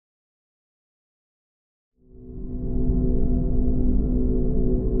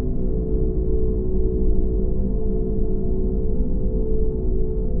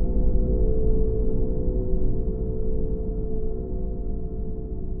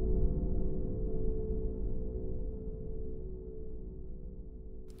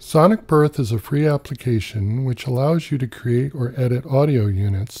Sonicbirth is a free application which allows you to create or edit audio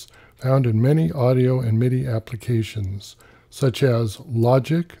units found in many audio and MIDI applications, such as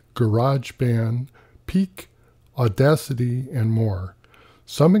Logic, Garageband, Peak, Audacity, and more.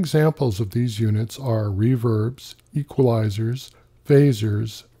 Some examples of these units are reverbs, equalizers,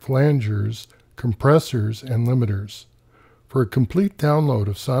 phasers, flangers, compressors, and limiters. For a complete download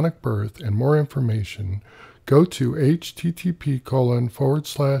of Sonicbirth and more information, go to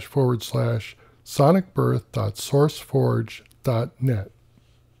http://sonicbirth.sourceforge.net.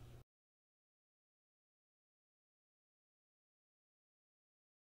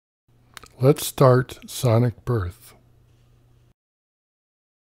 Let's start Sonicbirth.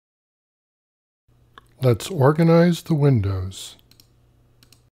 Let's organize the windows.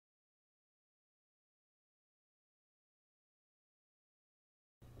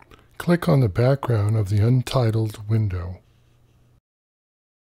 Click on the background of the untitled window.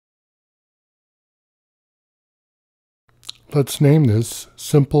 Let's name this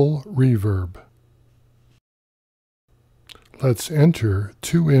Simple Reverb. Let's enter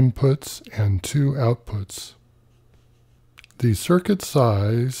 2 inputs and 2 outputs. The circuit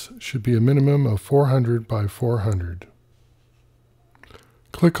size should be a minimum of 400 by 400.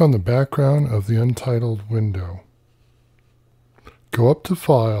 Click on the background of the untitled window. Go up to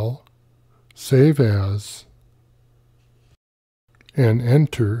File, Save As, and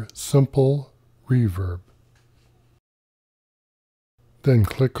enter Simple Reverb. Then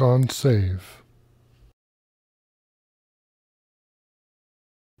click on Save.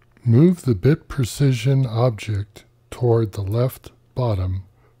 Move the bit precision object toward the left bottom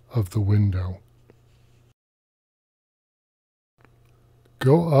of the window.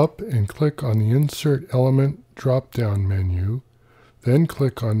 Go up and click on the Insert Element drop-down menu, then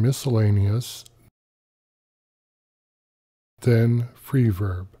click on Miscellaneous, then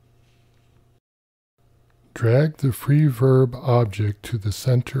Freeverb. Drag the Freeverb object to the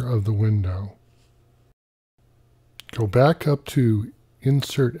center of the window. Go back up to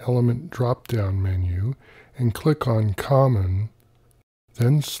Insert Element drop-down menu and click on Common,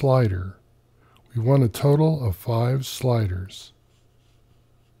 then Slider. We want a total of 5 sliders.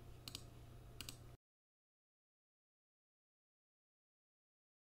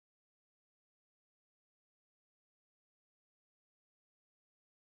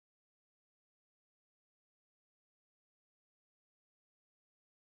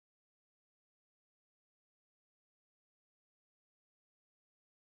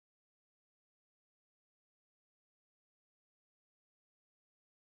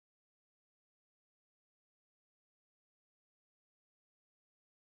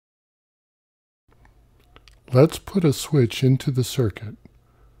 Let's put a switch into the circuit.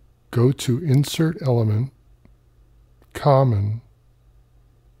 Go to Insert Element, Common,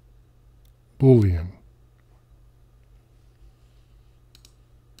 Boolean.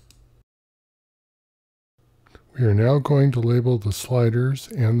 We are now going to label the sliders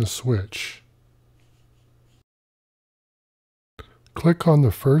and the switch. Click on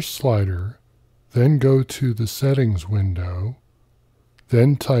the first slider, then go to the Settings window,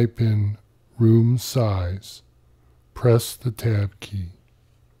 then type in Room Size. Press the Tab key.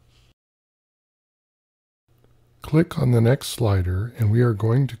 Click on the next slider and we are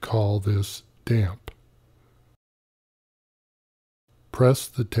going to call this Damp. Press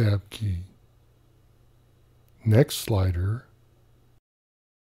the Tab key. Next slider,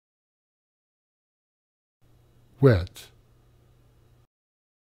 Wet.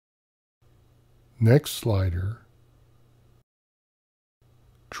 Next slider,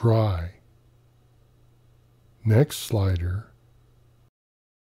 Dry. Next slider,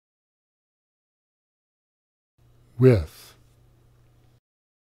 Width.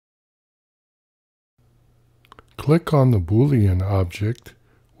 Click on the Boolean object,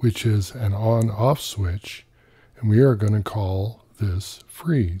 which is an on-off switch, and we are going to call this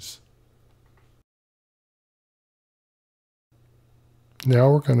Freeze.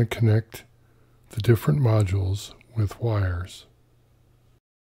 Now we're going to connect the different modules with wires.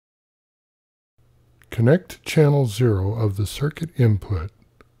 Connect channel 0 of the circuit input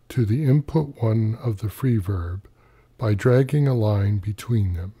to the input 1 of the Freeverb by dragging a line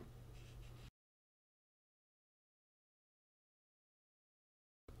between them.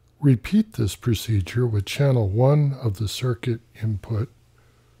 Repeat this procedure with channel 1 of the circuit input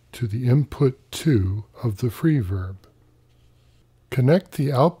to the input 2 of the Freeverb. Connect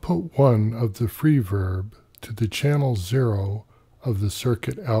the output 1 of the Freeverb to the channel 0 of the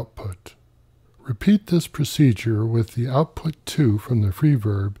circuit output. Repeat this procedure with the output 2 from the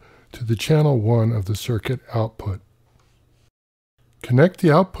Freeverb to the channel 1 of the circuit output. Connect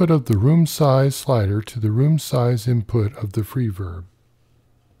the output of the room size slider to the room size input of the Reverb.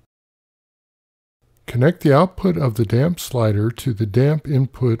 Connect the output of the damp slider to the damp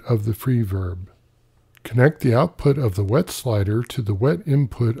input of the Reverb. Connect the output of the wet slider to the wet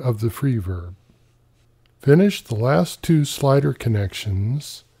input of the Reverb. Finish the last two slider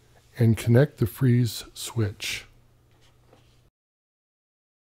connections and connect the freeze switch.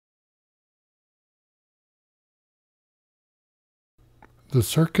 The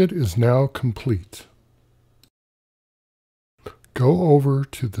circuit is now complete. Go over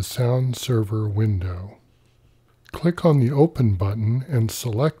to the Sound Server window. Click on the Open button and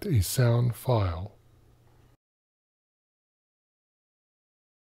select a sound file.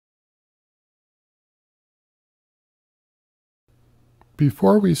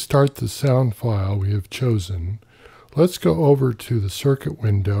 Before we start the sound file we have chosen, let's go over to the circuit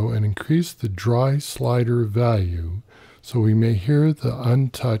window and increase the dry slider value so we may hear the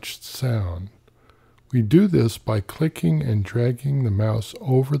untouched sound. We do this by clicking and dragging the mouse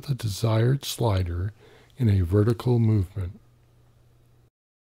over the desired slider in a vertical movement.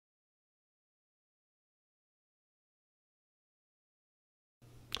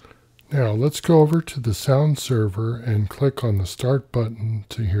 Now let's go over to the sound server and click on the Start button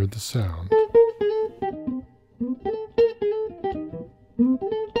to hear the sound.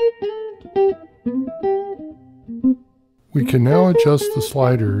 We can now adjust the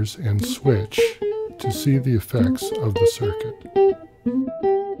sliders and switch to see the effects of the circuit.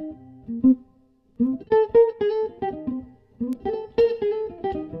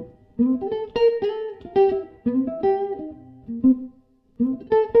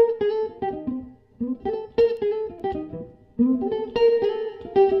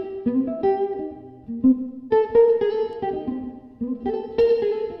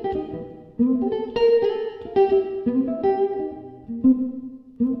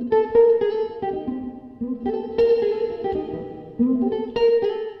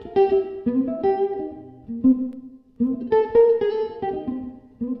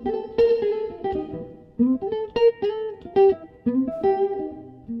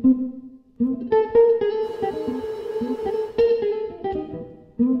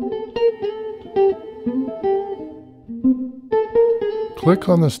 Click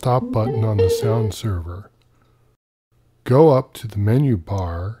on the Stop button on the sound server. Go up to the menu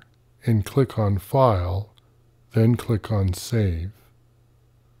bar and click on File, then click on Save.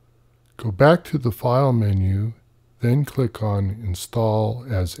 Go back to the File menu, then click on Install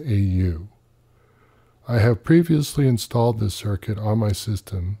as AU. I have previously installed this circuit on my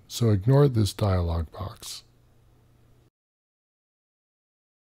system, so ignore this dialog box.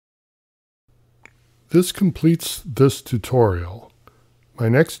 This completes this tutorial. My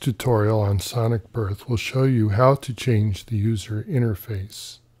next tutorial on Sonicbirth will show you how to change the user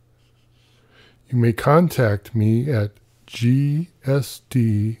interface. You may contact me at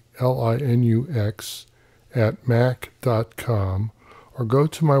gsdlinux@mac.com or go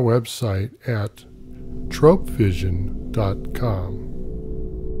to my website at tropevision.com.